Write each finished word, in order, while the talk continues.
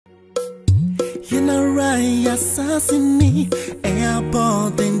Yinarai assassini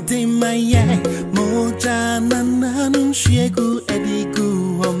airport in Timaye Mojana nanum shegu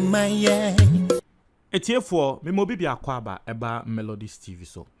edigu on my Etiefo me mo bibi akwaba eba Melodies TV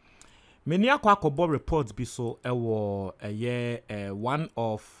so. Many akwakobo reports bi so ewo one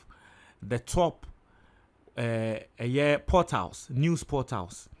of the top portals, news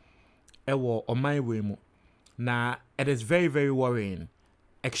portals ewo on my way mo. Na it is very, very worrying.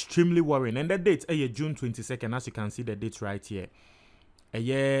 Extremely worrying. And the date June 22nd, as you can see the date right here.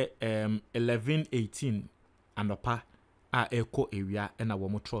 11:18 and opa echo area and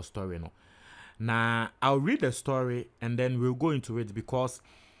our true story no. Now I'll read the story and then we'll go into it because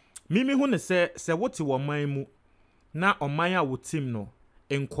Mimi who say what you want my mu na omaya wo team no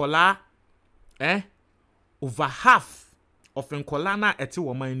enkola over half of enkola na eti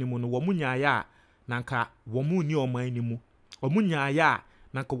wo man ni mu no wo munyaya nanka wo mu ni oman ni mu omunyaya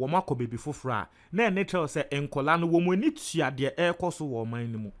nanka wo makọ baby fofora na ene tell say enkola no wo mu ni tua de ekoso wo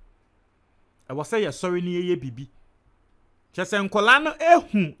man ni mu e wo say ye sorry ni ye bibi chese enkola no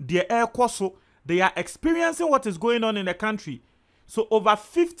ehu de ekoso. They are experiencing what is going on in the country. So over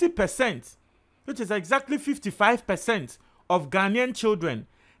 50%, which is exactly 55% of Ghanaian children,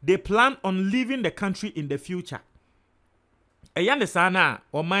 they plan on leaving the country in the future. Eyande sana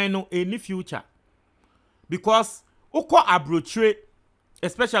or mine any future. Because uko abroad,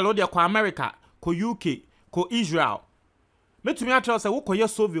 especially ko America, ko UK, ko Israel. Me to me I tell say uko ye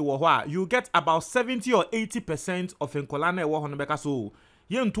Soviet war, you get about 70 or 80% of enkolana war hono beka so.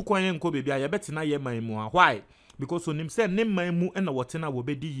 Yen tu kwan yen ko bebia ye betina ye man mu. Why? Because onim say ne man mu na wotena wo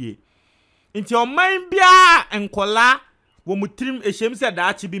bedi ye. Nti o man bia enkola wo mutrim ehiem say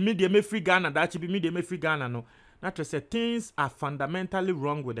daachi bi me de me free Ghana, daachi bi me de me free Ghana no. That to say things are fundamentally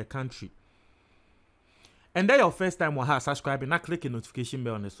wrong with the country. And then your first time wa subscribe na click the notification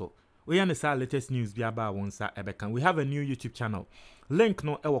bell on so. We yan say latest news bia ba won sa ebekan. We have a new YouTube channel. Link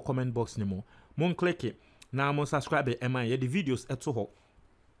no e wo comment box ni mo. Mon click it. Now mon subscribe e man ye the videos eto ho.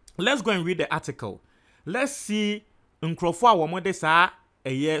 Let's go and read the article. Let's see nkrofo a womode sa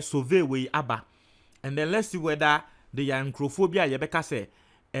survey we aba. And then let's see whether they are nkrofo bia yebeka say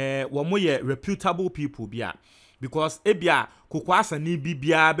womo ye reputable people bia. Because ebia kokwasa ni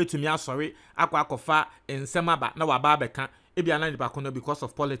bibia betumi asori akwakofa ensem aba na waba beka ebia na nipa kono because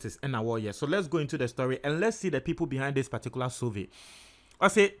of politics and our year. So let's go into the story and let's see the people behind this particular survey. I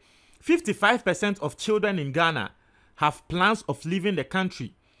say 55% of children in Ghana have plans of leaving the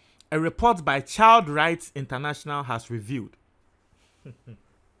country. A report by Child Rights International has revealed.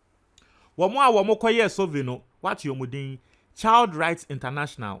 Wamo koye survey no, what you mudin? Child Rights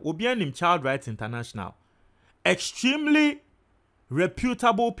International. Obianim Child Rights International. Extremely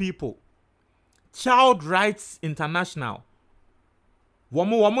reputable people. Child Rights International.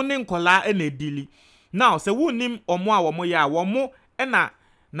 Wamo nin kola ene dili. Now, se wu nim omo a wamo ya wamo ena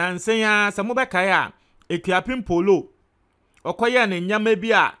nansenya se mo beka ya Ekuapem Polo. Okoye ne nyama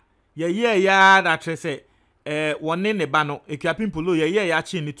bi a ye that say one ne ba no Ekuapem Polo ye ya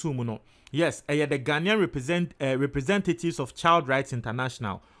chi ni tu mu no. Yes, the Ghanaian representatives of Child Rights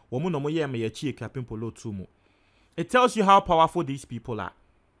International. Womu no mo ye me ye chi Ekuapem Polo tu mu. It tells you how powerful these people are.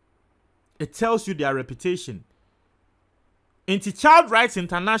 It tells you their reputation. Into Child Rights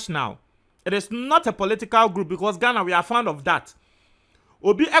International, it is not a political group because Ghana we are fond of that.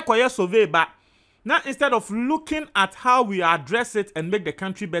 Obi ekoye survey ba. Now, instead of looking at how we address it and make the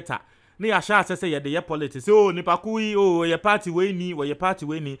country better, ni asha say ye the politics. Oh, ni pakui, oh, ye party we ni, or ye party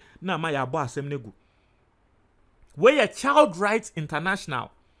we ni. Na ma ya bo asem negu. We ye Child Rights International.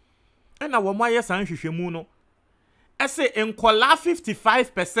 And na wama ye san hwehwemu no. I say enkola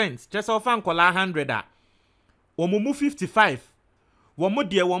 55%, just ofa enkola 100 Omumu 55. Womo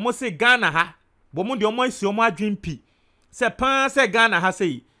de womo say Ghana ha. Womo de omo isi omo adwin pi. Say pan say Ghana ha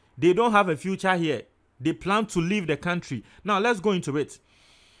say they don't have a future here. They plan to leave the country. Now, let's go into it.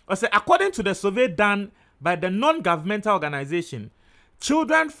 I say, according to the survey done by the non-governmental organization,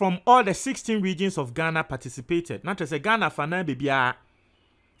 children from all the 16 regions of Ghana participated. Not to say Ghana fana bibia.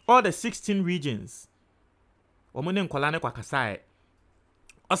 All the 16 regions. I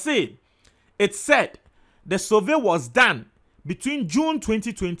say, it said the survey was done between June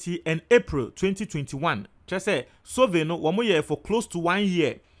 2020 and April 2021. Just say, survey no, womo ye for close to 1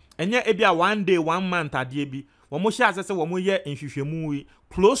 year. Enye ebia 1 day 1 month adie bi womo hia asese womo ye nhwehwemu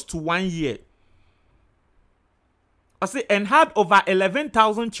close to 1 year. I say and had over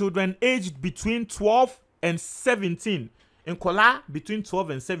 11,000 children aged between 12 and 17. In kola between 12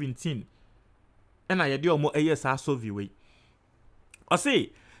 and 17. And I omo eye survey we. I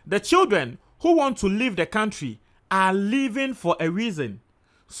say the children who want to leave the country are leaving for a reason.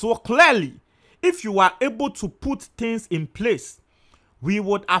 So clearly, if you are able to put things in place, we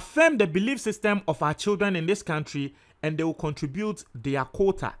would affirm the belief system of our children in this country and they will contribute their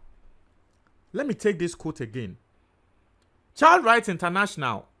quota. Let me take this quote again. Child Rights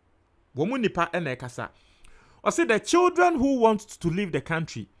International, Womunipa Enekasa, or say the children who want to leave the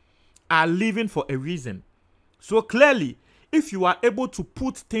country are leaving for a reason. So clearly, if you are able to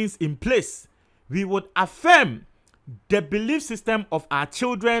put things in place, we would affirm the belief system of our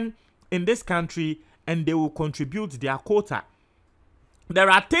children in this country and they will contribute their quota. There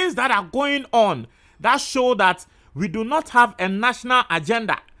are things that are going on that show that we do not have a national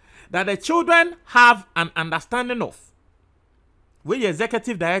agenda that the children have an understanding of. We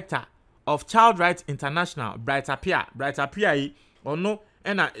executive director of Child Rights International, Bright Apia or no,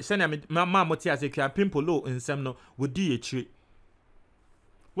 and I send my moti as a pimpolo in semno would do a tree.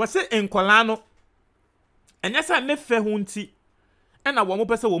 Was it in Colano? And yes, I never hunti, and a woman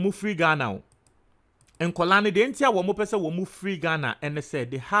person will move free Ghana. And Colano, the entire woman person will move free Ghana, and they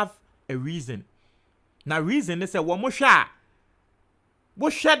said they have a reason. Now, reason they said, what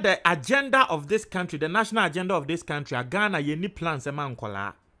share the agenda of this country, the national agenda of this country, Ghana, ye need plans a man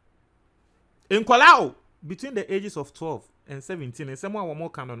Kola. In Kolao, between the ages of 12 and 17, and someone more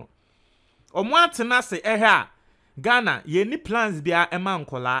canon. Or more tena say, Ghana, ye need plans be a man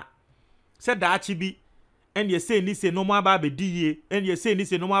Kola. Said the Archie, and ye say, ni say no more baby ye, and ye say, ni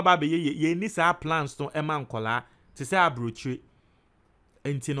say no more baby ye need our plans to a man Kola, to say a brutry.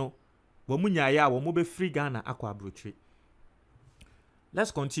 And Tino, Womunya ya, Womube free Ghana aqua brutry.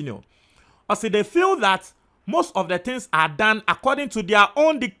 Let's continue. Also, they feel that most of the things are done according to their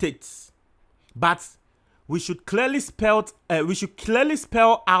own dictates, but we should clearly spell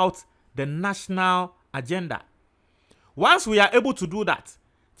out the national agenda. Once we are able to do that,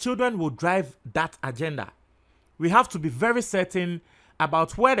 children will drive that agenda. We have to be very certain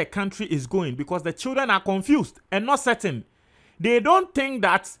about where the country is going because the children are confused and not certain. They don't think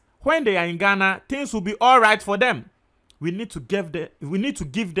that when they are in Ghana, things will be all right for them. We need to give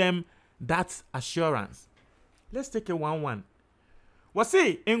them that assurance. Let's take a 1-1.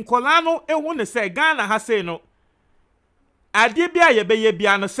 Wasi in Kolano e wone say Ghana ha say no. Ade bia ye be ye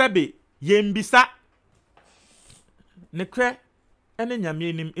bia no sebe ye mbisa. Nekre ene nyame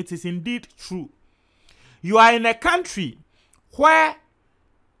enim, it is indeed true. You are in a country where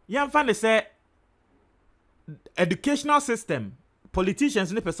yamfa say educational system,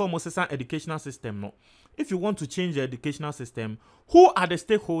 politicians ne person mo say educational system no. If you want to change the educational system, who are the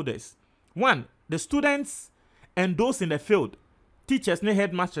stakeholders? One, the students and those in the field. Teachers, ne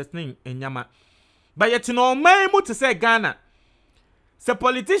headmasters, ne nyama. But yet, no man to say Ghana. So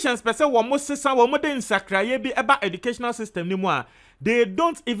politicians, person, about educational system anymore. They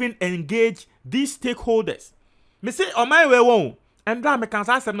don't even engage these stakeholders. Me say, oh my way won't. And drama can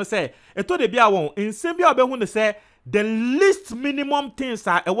say, it told the be won't. In Sambia, be who say the least minimum things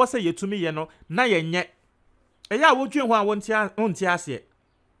are. It was say to me, you know, na ye. Eya wo dwen ho a wonti ase.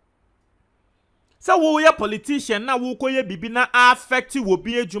 So wo ye politician na wo koye bibi na affect wo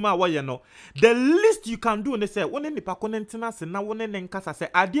bi adwuma wo ye no. The least you can do ne say woni nipa ko ntina se na woni ne nkasa se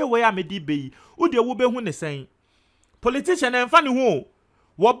ade we ya medi beyi. Wo de wo be hu ne sen. Politician enfa ne ho.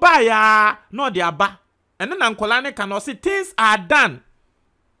 Wo ba ya no de aba. Ene na nkola ne kan o say things are done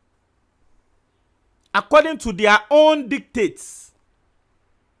according to their own dictates.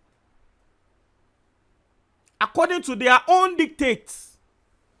 According to their own dictates.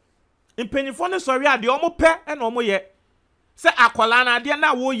 In penifone sorry a de omo pe e na omo ye. Se akola na de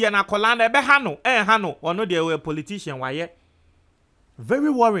na wo ye na akola na ebe hano hano ono de we politician wa ye.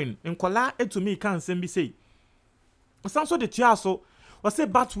 Very worrying. Nkola to me can say be say. So the tia so we say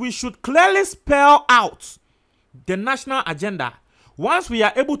but we should clearly spell out the national agenda. Once we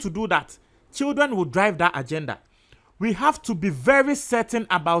are able to do that, children will drive that agenda. We have to be very certain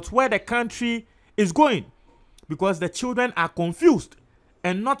about where the country is going. Because the children are confused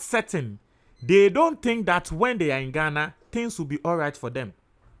and not certain. They don't think that when they are in Ghana, things will be all right for them.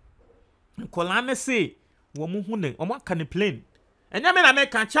 Kolane say, "Womu hune, omo can plane." And yami na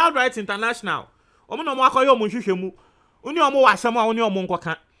make Child Rights International. Omo no mo akoyo mo hwehwemu. Oni omo wasem a oni omo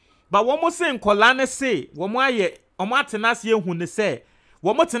nkoka. But womo say Kolane say, womo aye, omo atenase ehune say,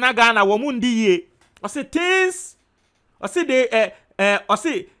 womo tena Ghana, womo ndi ye. I say things. I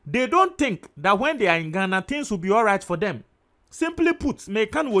say they don't think that when they are in Ghana, things will be all right for them. Simply put, me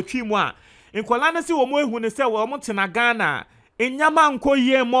can watch more. In Kolana si womo ehune se womo tena Ghana, enyama nko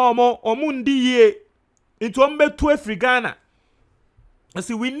ye momo omundi ye. Into ombe to free Ghana.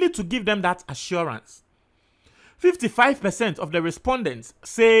 See, we need to give them that assurance. 55% of the respondents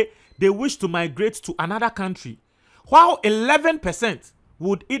say they wish to migrate to another country, while 11%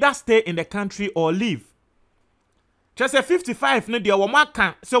 would either stay in the country or leave. Just say 55 no dia womo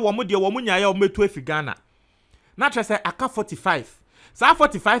kan say womo dia womo nyaaya wometu afi Ghana. Na just say aka 45. Sa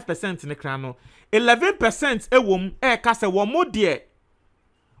 45% ne kra no 11% ewom ka say womo dia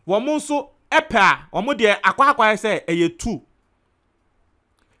womo nso epa womo dia akwa say eye 2.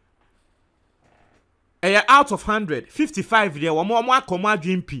 Eye out of 100, 55 dia womo akoma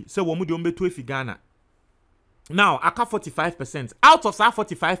adwimpi say womo dia wometu afi Ghana. Now, aka 45%. Out of that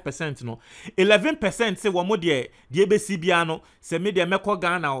 45%, no, 11% say womo de ebesi bia no, se me de meko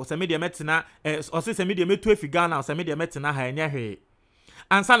Ghana o se me de metena or se me de metu afi Ghana o se me de metena ha enya hwe.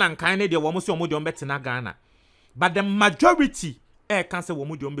 Ansa na nkan ne de womo se womo de metena Ghana. But the majority can say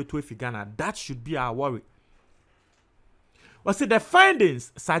womo de metu afi Ghana. That should be our worry. Well, see, the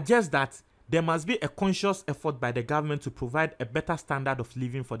findings suggest that there must be a conscious effort by the government to provide a better standard of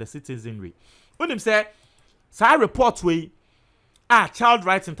living for the citizenry. When him say sa report we Child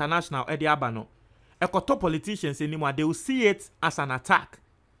Rights International Eddie Abano, Ekoto politicians anymore, they will see it as an attack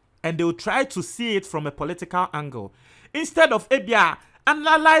and they will try to see it from a political angle instead of Ebia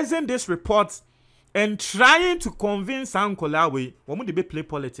analyzing this report and trying to convince Ankola we womu de be play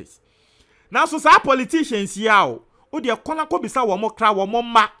politics. Now so sa politicians yao o de kona ko bisa womo kra womo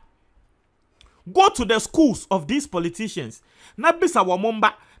ma go to the schools of these politicians na bisa womo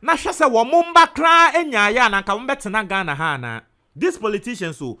mba na hwese womomba kra enya ya na nka mbetena Ghana ha na these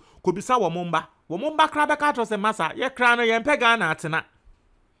politicians so kobisa womomba kra beka to se masa ye kra no ye mpe Ghana atena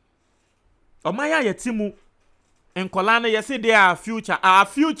omaya yetimu enkola no ye se their future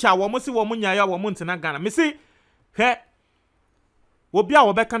womo si womo nya ya womo ntena Ghana me si he obi a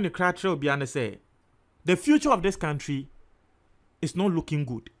wobeka ne kra tre obi an say the future of this country is not looking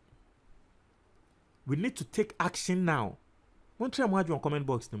good. We need to take action now. Won't try more on comment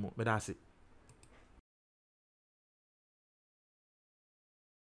box no more, but that's it.